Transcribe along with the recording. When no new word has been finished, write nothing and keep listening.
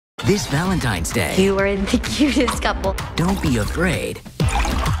This Valentine's Day, You are the cutest couple. don't be afraid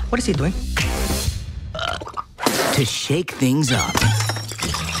What is he doing? to shake things up.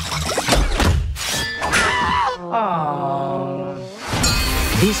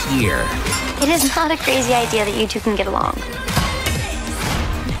 This year, It is not a crazy idea that you two can get along.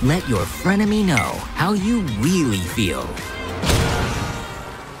 let your frenemy know how you really feel.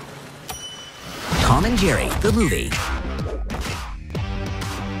 Tom and Jerry, the movie.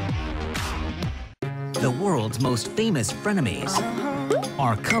 The world's most famous frenemies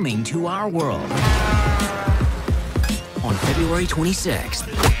are coming to our world on February 26th.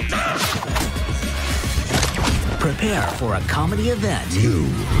 Prepare for a comedy event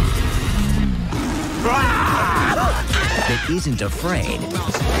that isn't afraid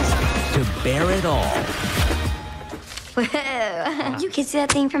to bear it all. Whoa. You can see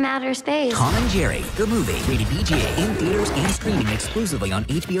that thing from outer space. Tom and Jerry, the movie, rated PG, in theaters and streaming exclusively on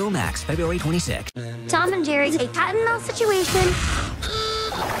HBO Max, February 26th. Tom and Jerry, a cat and mouse situation.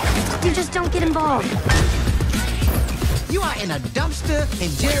 You just don't get involved. You are in a dumpster, and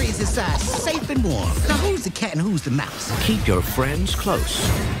Jerry is inside safe and warm. Now, who's the cat and who's the mouse? Keep your friends close.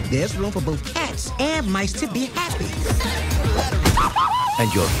 There's room for both cats and mice to be happy.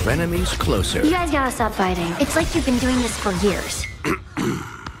 And your frenemies closer. You guys gotta stop fighting. It's like you've been doing this for years.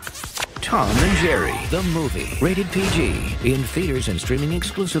 Tom and Jerry, the movie. Rated PG. In theaters and streaming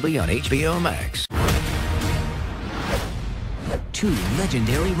exclusively on HBO Max. Two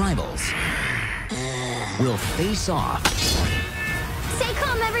legendary rivals will face off. Stay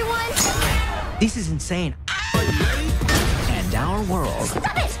calm, everyone! This is insane. And our world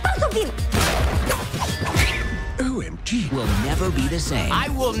Stop it, both of you! OMG. will never be the same. I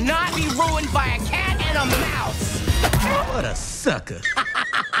will not be ruined by a cat and a mouse. What a sucker.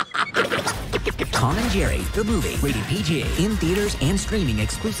 Tom and Jerry, the movie, rated PG, in theaters and streaming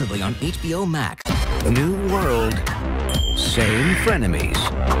exclusively on HBO Max. New world. Same frenemies.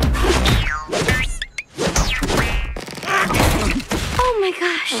 Oh my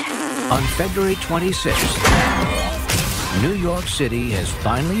gosh. On February 26th, New York City has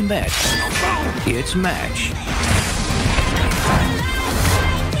finally met its match.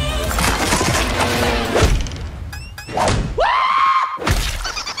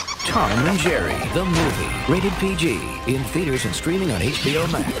 Tom and Jerry, the movie. Rated PG. In theaters and streaming on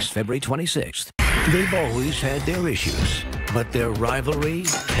HBO Max, February 26th. They've always had their issues, but their rivalry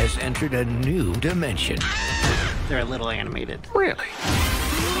has entered a new dimension. They're a little animated. Really?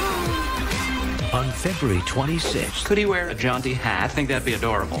 On February 26th, Could he wear a jaunty hat? I think that'd be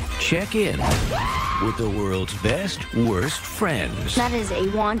adorable. check in with the world's best, worst friends. That is a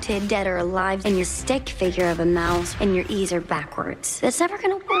wanted, dead or alive, and your stick figure of a mouse, and your E's are backwards. That's never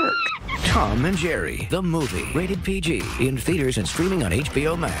gonna work. Tom and Jerry, the movie. Rated PG. In theaters and streaming on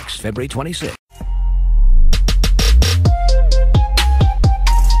HBO Max, February 26th.